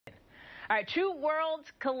All right, two worlds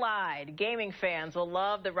collide. Gaming fans will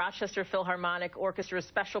love the Rochester Philharmonic Orchestra's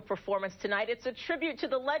special performance tonight. It's a tribute to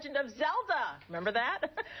the Legend of Zelda. Remember that?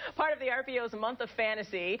 Part of the RPO's Month of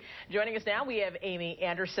Fantasy. Joining us now, we have Amy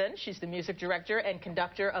Anderson. She's the music director and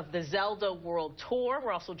conductor of the Zelda World Tour.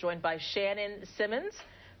 We're also joined by Shannon Simmons.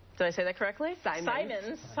 Did I say that correctly?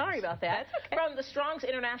 Simons. Sorry about that. Okay. From the Strong's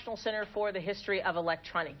International Center for the History of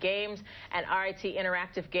Electronic Games and RIT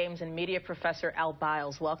Interactive Games and Media Professor Al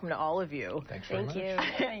Biles. Welcome to all of you. Thanks very much.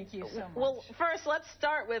 Thank you so much. Well, first, let's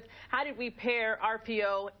start with how did we pair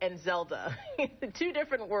RPO and Zelda? Two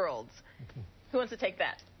different worlds. Who wants to take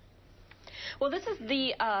that? Well, this is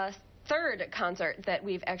the third concert that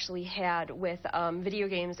we've actually had with video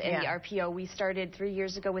games and the RPO. We started 3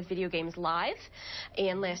 years ago with Video Games Live,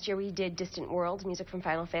 and last year we did Distant World, music from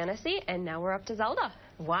Final Fantasy, and now we're up to Zelda.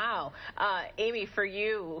 Wow. Amy, for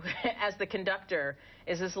you, as the conductor,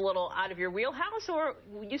 is this a little out of your wheelhouse, or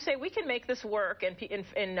you say we can make this work and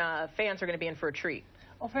fans are going to be in for a treat?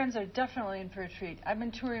 Well, fans are definitely in for a treat. I've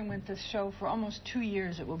been touring with this show for almost 2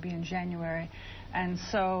 years. It will be in January. And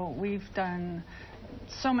so we've done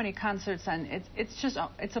so many concerts, and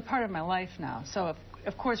it's a part of my life now. So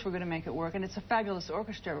of course we're going to make it work, and it's a fabulous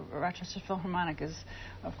orchestra. Rochester Philharmonic is,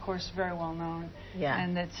 of course, very well known. Yeah.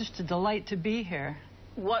 And it's just a delight to be here.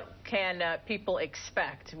 What can people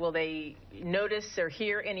expect? Will they notice or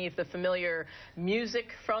hear any of the familiar music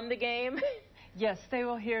from the game? Yes, they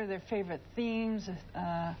will hear their favorite themes,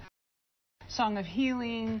 Song of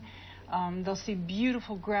Healing. They'll see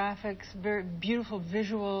beautiful graphics, very beautiful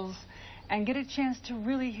visuals, and get a chance to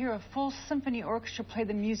really hear a full symphony orchestra play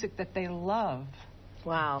the music that they love.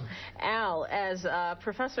 Wow. Al, as a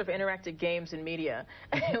professor of interactive games and media,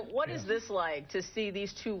 what is this like to see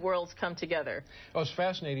these two worlds come together? Well, it's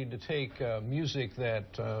fascinating to take music that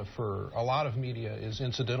for a lot of media is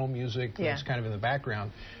incidental music that's kind of in the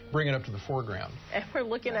background, bring it up to the foreground. And we're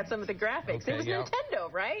looking at some of the graphics. Okay, it was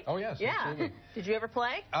Nintendo, right? Oh, yes. Yeah. Absolutely. Did you ever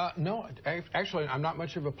play? No, actually, I'm not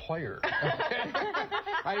much of a player.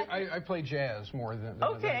 I play jazz more than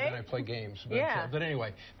I play games. But, but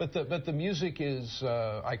anyway, but the music is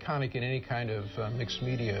iconic in any kind of mixed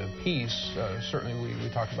media piece. Certainly we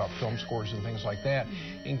talk about film scores and things like that.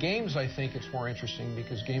 In games, I think it's more interesting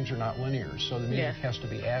because games are not linear, so the music has to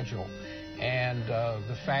be agile. And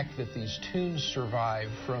the fact that these tunes survive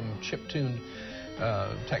from chiptune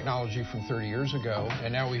technology from 30 years ago,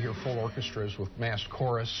 and now we hear full orchestras with massed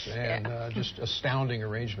chorus and just astounding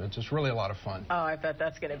arrangements. It's really a lot of fun. Oh, I bet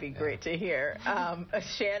that's going to be great to hear.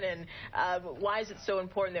 Shannon, why is it so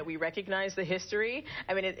important that we recognize the history?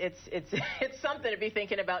 I mean, it's something to be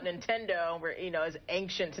thinking about Nintendo, where is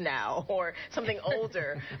ancient now, or something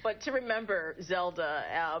older, but to remember Zelda,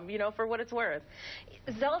 for what it's worth.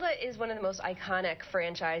 Zelda is one of the most iconic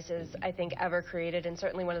franchises I think ever created, and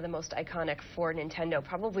certainly one of the most iconic for Nintendo,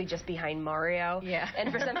 probably just behind Mario,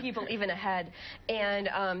 and for some people even ahead. And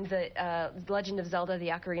the Legend of Zelda, the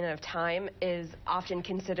Ocarina of Time, is often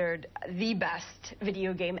considered the best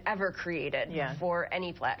video game ever created for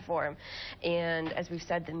any platform. And as we've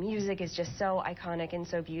said, the music is just so iconic and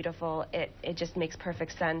so beautiful. It just makes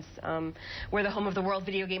perfect sense. We're the home of the World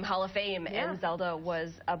Video Game Hall of Fame, and Zelda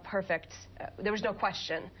was a perfect, there was no question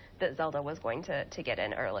that Zelda was going to get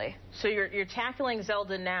in early. So you're tackling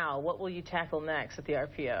Zelda now. What will you tackle next at the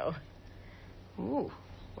RPO? Ooh,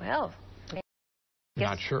 well.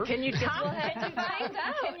 Not sure. Can you top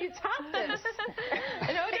Can you top this?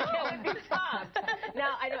 No, can it be topped?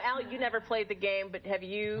 Now, I know, Al, you never played the game, but have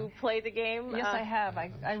you played the game? Yes, I have.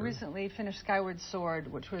 I recently finished Skyward Sword,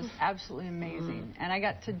 which was absolutely amazing. And I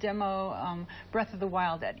got to demo Breath of the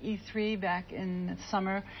Wild at E3 back in the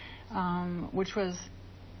summer, which was,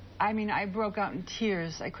 I mean, I broke out in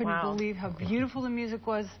tears. I couldn't believe how beautiful the music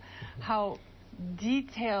was, how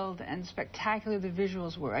detailed and spectacular the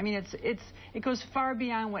visuals were. I mean, it goes far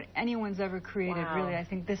beyond what anyone's ever created, really. I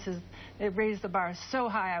think it raised the bar so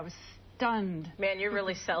high, I was stunned. Man, you're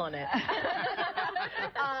really selling it.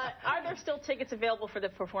 Are there still tickets available for the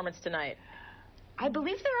performance tonight? I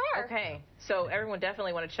believe there are. Okay, so everyone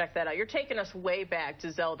definitely want to check that out. You're taking us way back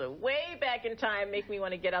to Zelda, way back in time. Make me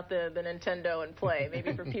want to get out the Nintendo and play,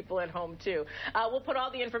 maybe for people at home, too. We'll put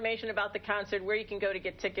all the information about the concert, where you can go to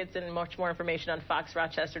get tickets, and much more information on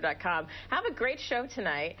foxrochester.com. Have a great show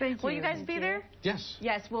tonight. Thank you. Will you guys be there? Yes.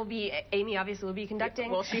 Yes, we'll be. Amy obviously will be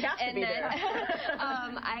conducting. Well, she has to be there.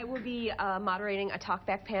 I will be moderating a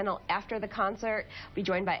talkback panel after the concert. I'll be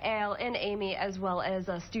joined by Al and Amy, as well as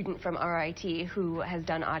a student from RIT who has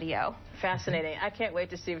done audio. Fascinating. I can't wait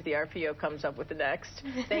to see what the RPO comes up with the next.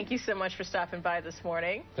 Thank you so much for stopping by this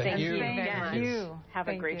morning. Thank you. Thank you. Have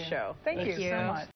a great show. Thank you so much.